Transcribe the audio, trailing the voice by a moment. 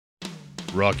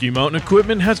Rocky Mountain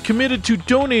Equipment has committed to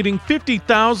donating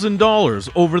 $50,000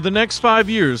 over the next 5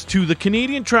 years to the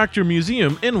Canadian Tractor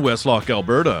Museum in Westlock,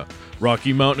 Alberta.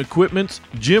 Rocky Mountain Equipment's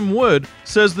Jim Wood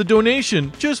says the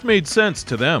donation just made sense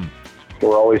to them.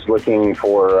 We're always looking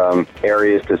for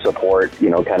areas to support,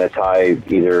 kind of tie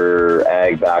either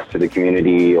ag back to the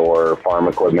community or farm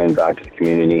equipment back to the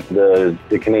community.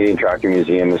 The Canadian Tractor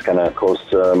Museum is kind of close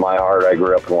to my heart. I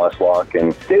grew up in Westlock,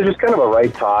 and it's just kind of a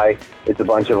right tie. It's a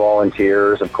bunch of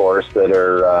volunteers, of course, that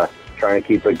are trying to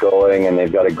keep it going, and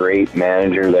they've got a great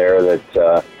manager there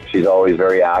that she's always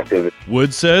very active.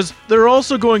 Wood says they're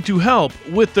also going to help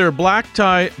with their Black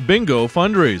Tie Bingo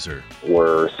fundraiser.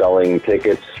 We're selling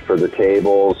tickets for the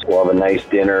tables. We'll have a nice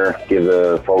dinner, give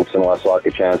the folks in Westlock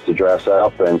a chance to dress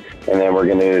up, and then we're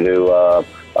going to do a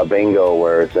bingo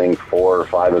where it's, I think, 4 or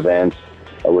 5 events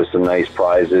with some nice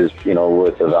prizes,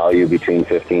 with a value between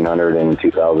 $1,500 and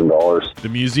 $2,000. The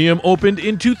museum opened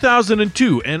in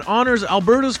 2002 and honors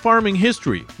Alberta's farming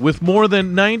history with more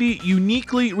than 90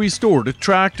 uniquely restored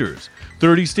tractors,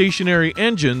 30 stationary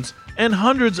engines, and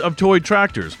hundreds of toy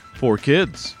tractors for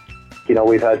kids.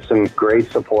 We've had some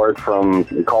great support from,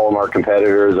 call them our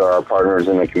competitors or our partners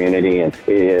in the community, and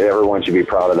everyone should be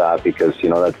proud of that because,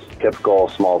 that's typical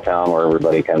small town where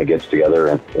everybody kind of gets together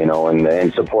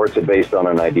and supports it based on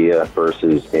an idea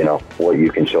versus, what you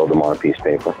can show them on a piece of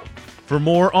paper. For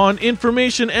more on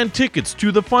information and tickets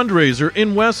to the fundraiser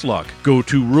in Westlock, go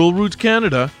to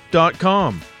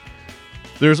ruralrootscanada.com.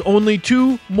 There's only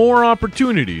 2 more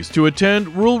opportunities to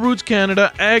attend Rural Roots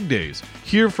Canada Ag Days.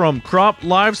 Hear from crop,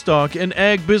 livestock, and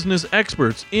ag business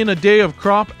experts in a day of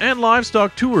crop and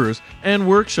livestock tours and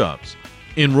workshops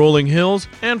in Rolling Hills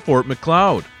and Fort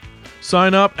Macleod.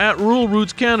 Sign up at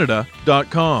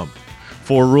ruralrootscanada.com.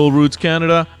 For Rural Roots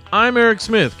Canada, I'm Eric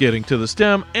Smith, getting to the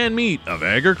stem and meat of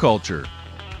agriculture.